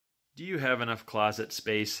Do you have enough closet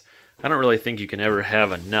space? I don't really think you can ever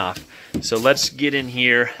have enough. So let's get in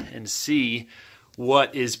here and see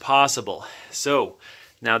what is possible. So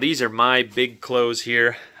now these are my big clothes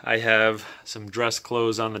here. I have some dress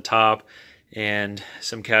clothes on the top and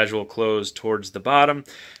some casual clothes towards the bottom.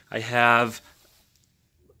 I have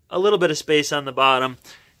a little bit of space on the bottom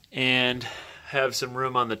and have some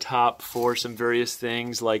room on the top for some various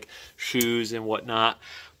things like shoes and whatnot.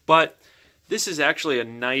 But this is actually a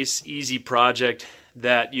nice, easy project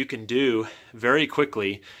that you can do very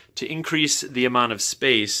quickly to increase the amount of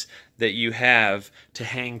space that you have to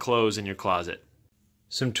hang clothes in your closet.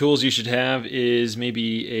 Some tools you should have is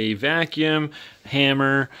maybe a vacuum,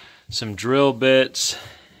 hammer, some drill bits,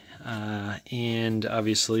 and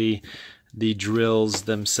obviously the drills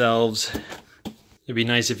themselves. It'd be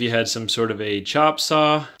nice if you had some sort of a chop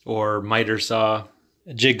saw or miter saw.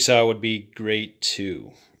 A jigsaw would be great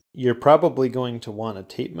too. You're probably going to want a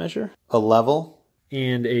tape measure, a level,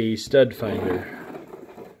 and a stud finder.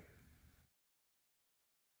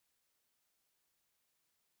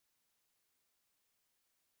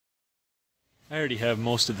 I already have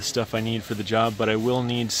most of the stuff I need for the job, but I will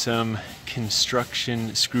need some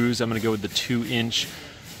construction screws. I'm going to go with the 2-inch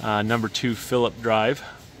number 2 Phillip drive.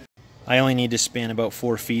 I only need to span about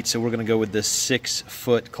 4 feet, so we're going to go with the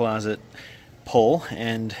 6-foot closet pull,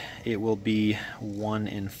 and it will be 1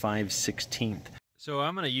 5/16. So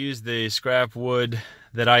I'm going to use the scrap wood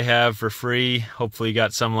that I have for free. Hopefully you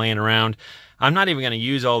got some laying around. I'm not even going to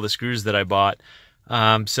use all the screws that I bought.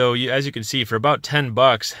 As you can see, for about 10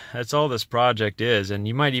 bucks, that's all this project is, and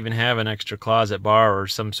you might even have an extra closet bar or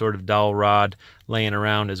some sort of dowel rod laying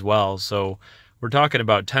around as well. So we're talking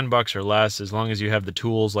about 10 bucks or less, as long as you have the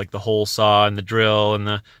tools like the hole saw and the drill and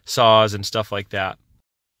the saws and stuff like that.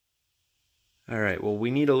 Alright, well,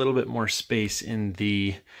 we need a little bit more space in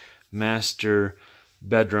the master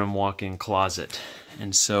bedroom walk-in closet.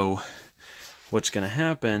 And so what's going to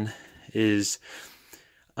happen is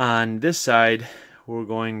on this side, we're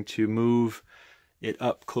going to move it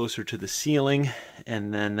up closer to the ceiling,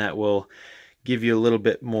 and then that will give you a little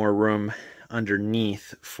bit more room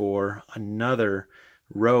underneath for another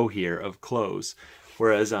row here of clothes.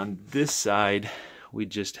 Whereas on this side, we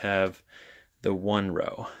just have the one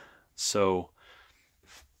row. So,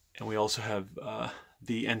 and we also have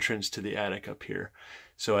the entrance to the attic up here.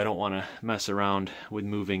 So I don't want to mess around with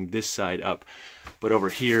moving this side up. But over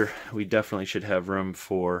here, we definitely should have room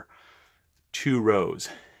for 2 rows.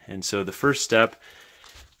 And so the first step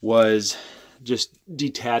was just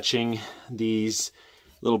detaching these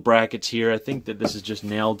little brackets here. I think that this is just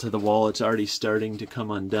nailed to the wall. It's already starting to come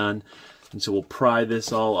undone. And so we'll pry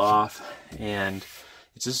this all off. And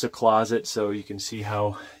it's just a closet, so you can see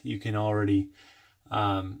how you can already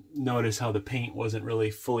notice how the paint wasn't really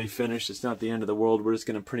fully finished. It's not the end of the world. We're just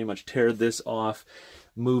going to pretty much tear this off,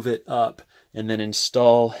 move it up, and then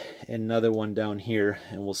install another one down here,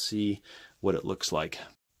 and we'll see what it looks like.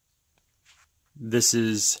 This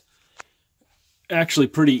is actually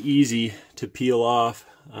pretty easy to peel off.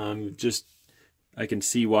 I can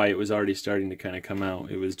see why it was already starting to kind of come out.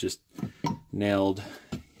 It was just nailed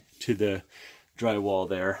to the drywall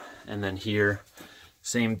there. And then here,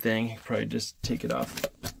 same thing. Probably just take it off.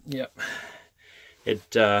 Yep.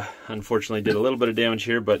 It unfortunately did a little bit of damage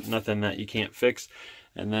here, but nothing that you can't fix.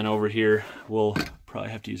 And then over here, we'll probably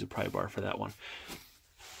have to use a pry bar for that one.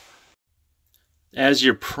 As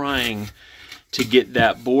you're prying to get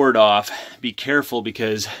that board off, be careful,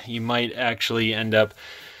 because you might actually end up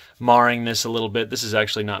marring this a little bit. This is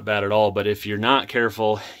actually not bad at all, but if you're not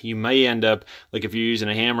careful, you may end up, like if you're using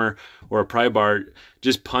a hammer or a pry bar,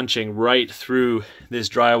 just punching right through this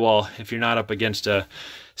drywall if you're not up against a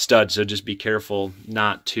stud. So just be careful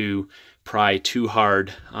not to pry too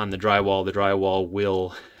hard on the drywall. The drywall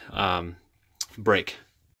will break.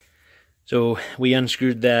 So we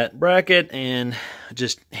unscrewed that bracket and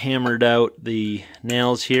just hammered out the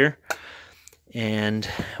nails here, and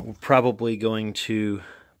we're probably going to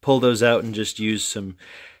pull those out and just use some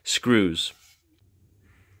screws.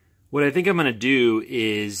 What I think I'm going to do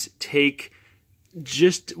is take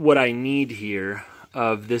just what I need here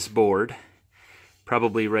of this board,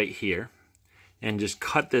 probably right here, and just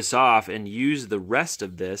cut this off and use the rest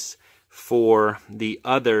of this for the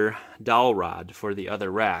other dowel rod, for the other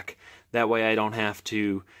rack. That way I don't have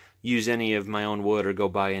to use any of my own wood or go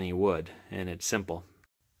buy any wood, and it's simple.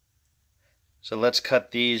 So let's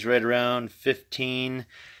cut these right around 15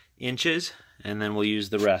 inches, and then we'll use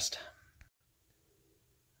the rest.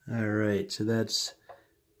 Alright, so that's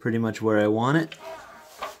pretty much where I want it.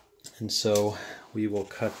 And so we will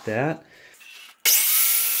cut that.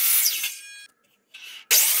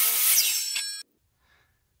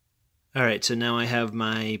 All right, so now I have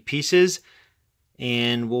my pieces,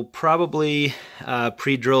 and we'll probably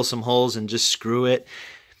pre-drill some holes and just screw it.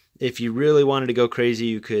 If you really wanted to go crazy,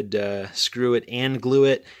 you could screw it and glue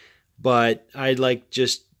it, but I like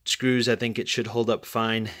just screws. I think it should hold up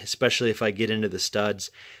fine, especially if I get into the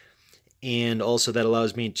studs. And also that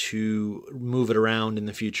allows me to move it around in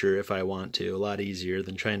the future if I want to, a lot easier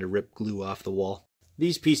than trying to rip glue off the wall.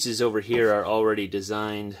 These pieces over here are already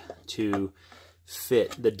designed to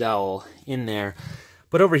fit the dowel in there.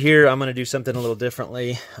 But over here I'm going to do something a little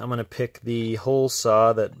differently. I'm going to pick the hole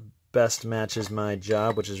saw that best matches my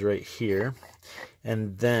job, which is right here.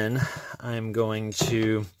 And then I'm going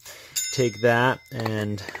to take that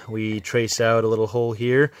and we trace out a little hole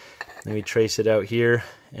here. And we trace it out here.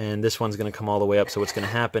 And this one's going to come all the way up. So what's going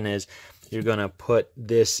to happen is you're going to put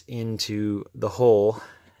this into the hole,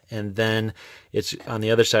 and then it's on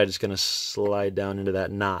the other side, it's going to slide down into that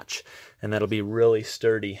notch, and that'll be really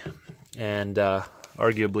sturdy, and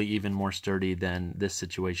arguably even more sturdy than this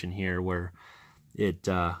situation here where it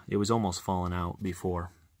was almost falling out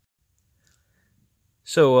before.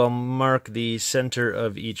 So I'll mark the center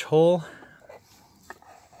of each hole.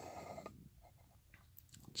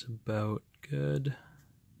 It's about good.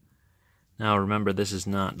 Now remember, this is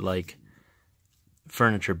not like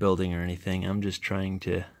furniture building or anything. I'm just trying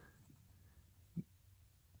to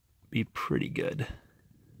be pretty good.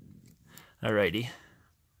 Alrighty.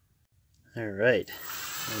 Alright.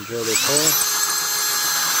 I'll drill this hole.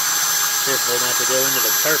 Careful not to go into the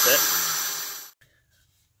carpet.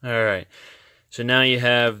 Alright. So now you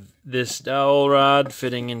have this dowel rod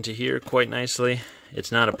fitting into here quite nicely.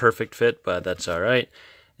 It's not a perfect fit, but that's alright.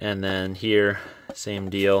 And then here, same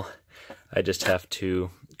deal. I just have to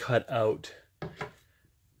cut out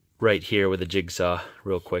right here with a jigsaw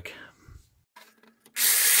real quick.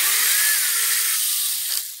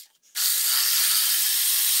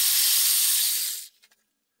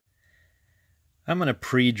 I'm going to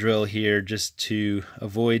pre-drill here just to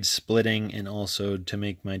avoid splitting and also to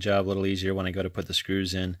make my job a little easier when I go to put the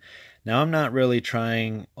screws in. Now I'm not really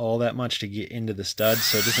trying all that much to get into the studs,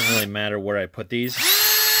 so it doesn't really matter where I put these.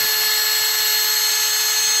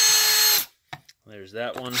 There's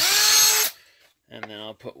that one, and then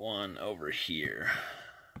I'll put one over here.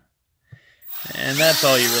 And that's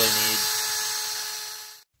all you really need.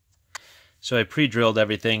 So I pre-drilled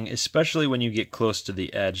everything, especially when you get close to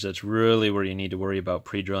the edge. That's really where you need to worry about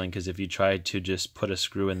pre-drilling, because if you try to just put a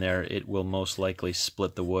screw in there, it will most likely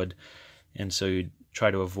split the wood. And so you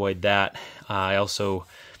try to avoid that. I also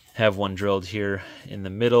have one drilled here in the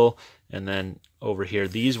middle, and then over here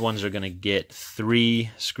these ones are going to get 3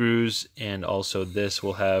 screws, and also this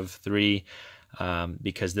will have 3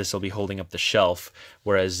 because this will be holding up the shelf,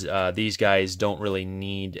 whereas these guys don't really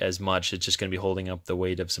need as much. It's just going to be holding up the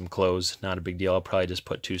weight of some clothes. Not a big deal. I'll probably just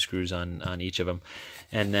put 2 screws on each of them.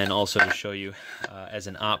 And then also to show you as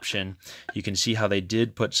an option, you can see how they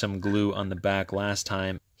did put some glue on the back last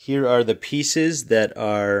time. Here are the pieces that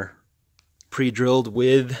are pre-drilled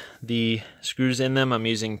with the screws in them. I'm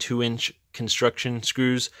using 2-inch construction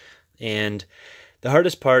screws, and the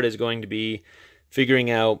hardest part is going to be figuring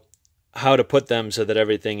out how to put them so that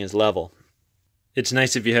everything is level. It's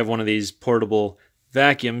nice if you have one of these portable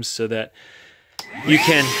vacuums so that you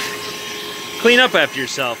can clean up after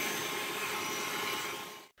yourself.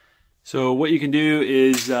 So what you can do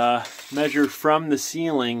is measure from the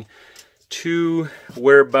ceiling to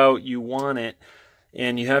where about you want it,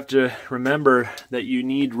 and you have to remember that you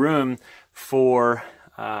need room for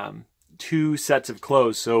 2 sets of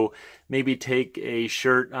clothes. So maybe take a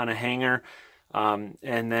shirt on a hanger, and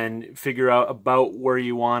then figure out about where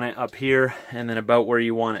you want it up here, and then about where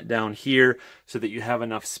you want it down here, so that you have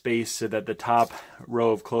enough space so that the top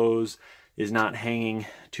row of clothes is not hanging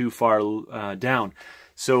too far down.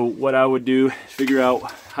 So what I would do is figure out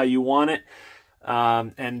how you want it,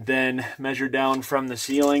 and then measure down from the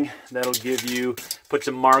ceiling. That'll give you, put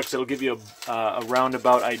some marks, it'll give you a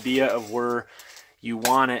roundabout idea of where you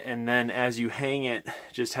want it, and then as you hang it,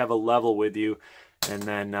 just have a level with you, and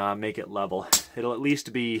then make it level. It'll at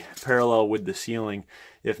least be parallel with the ceiling,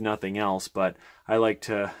 if nothing else, but I like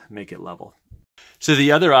to make it level. So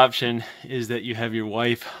the other option is that you have your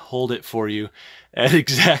wife hold it for you at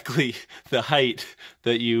exactly the height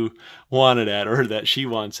that you want it at, or that she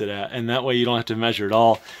wants it at, and that way you don't have to measure at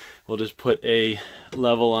all. We'll just put a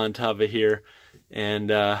level on top of here,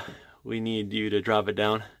 and we need you to drop it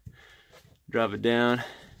down. Drop it down,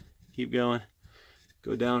 keep going,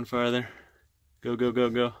 go down farther, go, go, go,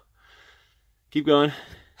 go, keep going,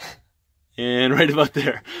 and right about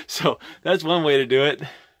there. So that's one way to do it.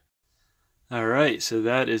 All right, so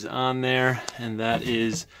that is on there, and that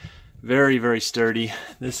is Very, very sturdy.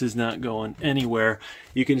 This is not going anywhere.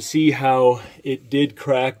 You can see how it did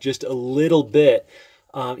crack just a little bit,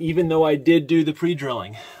 even though I did do the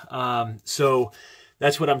pre-drilling. So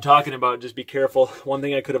that's what I'm talking about. Just be careful. One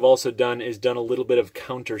thing I could have also done is done a little bit of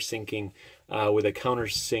countersinking with a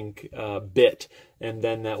countersink bit, and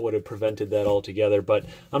then that would have prevented that altogether. But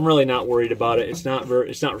I'm really not worried about it. It's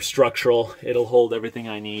not structural. It'll hold everything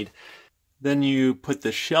I need. Then you put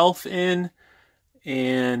the shelf in,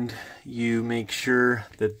 and you make sure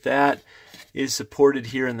that that is supported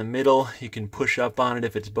here in the middle. You can push up on it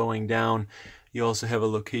if it's bowing down. You also have a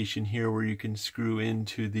location here where you can screw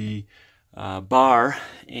into the bar,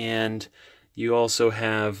 and you also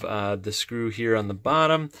have the screw here on the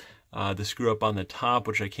bottom, the screw up on the top,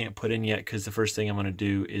 which I can't put in yet because the first thing I'm going to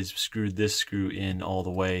do is screw this screw in all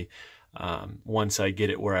the way once I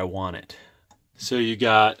get it where I want it. So you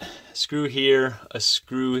got a screw here, a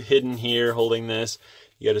screw hidden here holding this.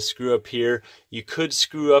 You got a screw up here. You could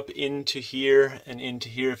screw up into here and into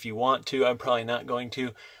here if you want to. I'm probably not going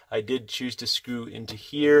to. I did choose to screw into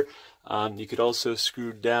here. You could also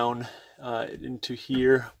screw down into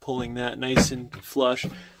here, pulling that nice and flush.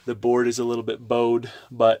 The board is a little bit bowed,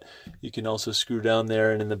 but you can also screw down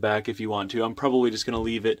there and in the back if you want to. I'm probably just going to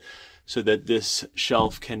leave it so that this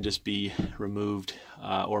shelf can just be removed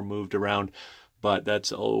or moved around. But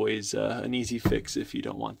that's always an easy fix if you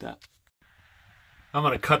don't want that. I'm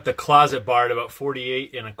going to cut the closet bar at about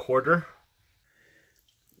 48 1/4.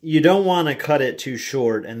 You don't want to cut it too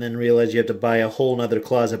short and then realize you have to buy a whole nother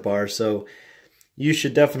closet bar. So you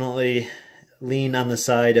should definitely lean on the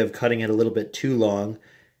side of cutting it a little bit too long,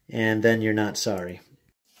 and then you're not sorry.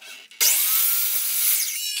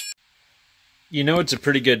 You know it's a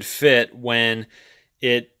pretty good fit when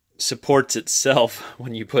it supports itself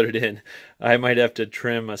when you put it in. I might have to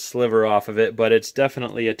trim a sliver off of it, but it's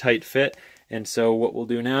definitely a tight fit. And so what we'll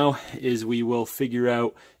do now is we will figure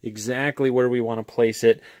out exactly where we want to place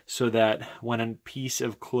it so that when a piece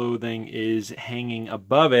of clothing is hanging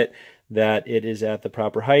above it, that it is at the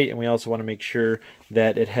proper height. And we also want to make sure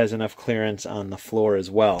that it has enough clearance on the floor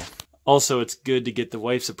as well. Also, it's good to get the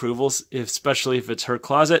wife's approvals, especially if it's her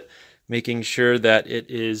closet, making sure that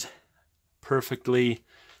it is perfectly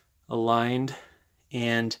aligned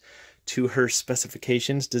and to her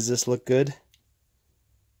specifications. Does this look good?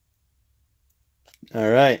 All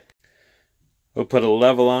right. We'll put a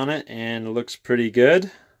level on it and it looks pretty good.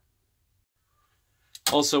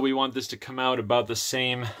 Also, we want this to come out about the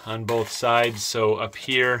same on both sides. So up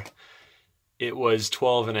here, it was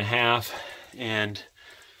 12.5, and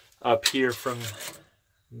up here from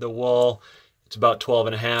the wall, it's about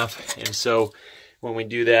 12.5. And so when we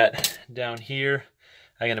do that down here,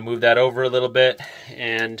 I'm going to move that over a little bit,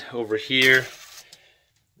 and over here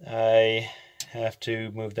I have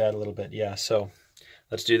to move that a little bit. Yeah, so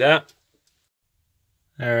let's do that.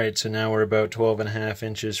 All right, so now we're about 12.5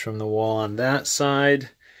 inches from the wall on that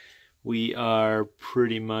side. We are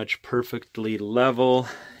pretty much perfectly level,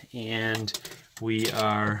 and we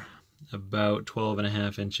are about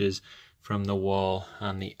 12.5 inches from the wall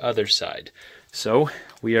on the other side. So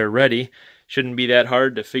we are ready. Shouldn't be that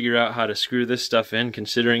hard to figure out how to screw this stuff in,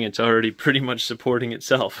 considering it's already pretty much supporting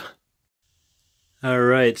itself. All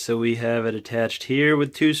right, so we have it attached here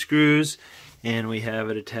with 2 screws, and we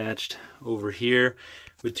have it attached over here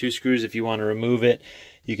with 2 screws. If you want to remove it,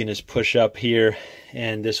 you can just push up here,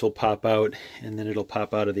 and this will pop out, and then it'll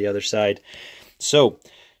pop out of the other side. So,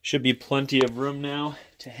 should be plenty of room now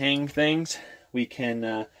to hang things. We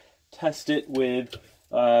can test it with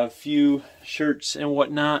a few shirts and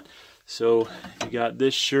whatnot. So you got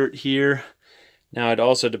this shirt here. Now it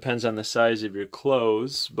also depends on the size of your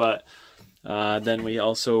clothes, but then we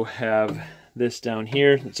also have this down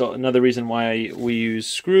here. It's another reason why we use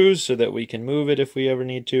screws, so that we can move it if we ever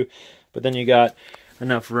need to. But then you got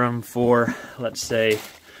enough room for, let's say,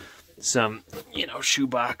 some, shoe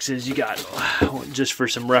boxes. You got, just for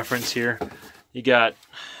some reference here, you got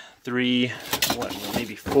 3,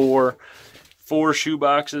 maybe 4 shoe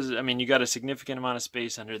boxes. I mean, you got a significant amount of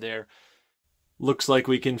space under there. Looks like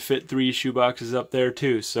we can fit 3 shoe boxes up there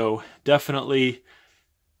too. So definitely,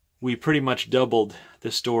 we pretty much doubled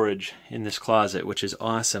the storage in this closet, which is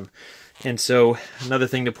awesome. And so another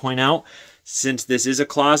thing to point out, since this is a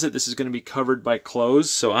closet, this is going to be covered by clothes.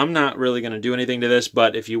 So I'm not really going to do anything to this,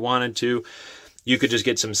 but if you wanted to, you could just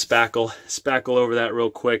get some spackle over that real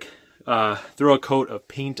quick, throw a coat of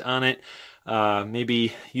paint on it,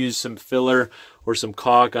 maybe use some filler or some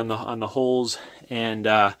caulk on the holes, and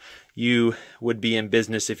you would be in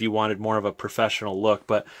business if you wanted more of a professional look.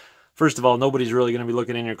 But first of all, nobody's really going to be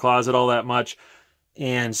looking in your closet all that much.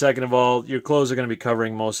 And second of all, your clothes are going to be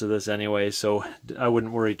covering most of this anyway, so I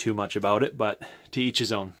wouldn't worry too much about it, but to each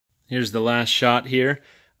his own. Here's the last shot here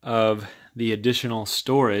of the additional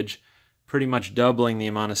storage, pretty much doubling the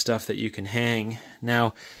amount of stuff that you can hang.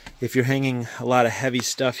 Now, if you're hanging a lot of heavy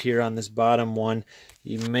stuff here on this bottom one,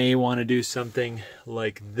 you may want to do something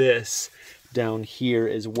like this down here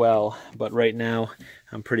as well. But right now,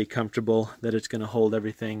 I'm pretty comfortable that it's going to hold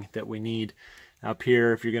everything that we need. Up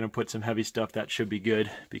here, if you're going to put some heavy stuff, that should be good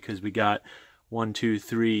because we got 1, 2,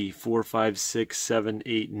 3, 4, 5, 6, 7,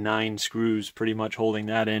 8, 9 screws pretty much holding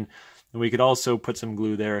that in. And we could also put some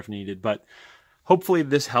glue there if needed. But hopefully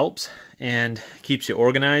this helps and keeps you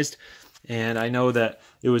organized. And I know that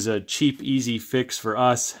it was a cheap, easy fix for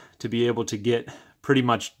us to be able to get pretty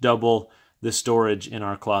much double the storage in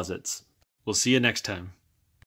our closets. We'll see you next time.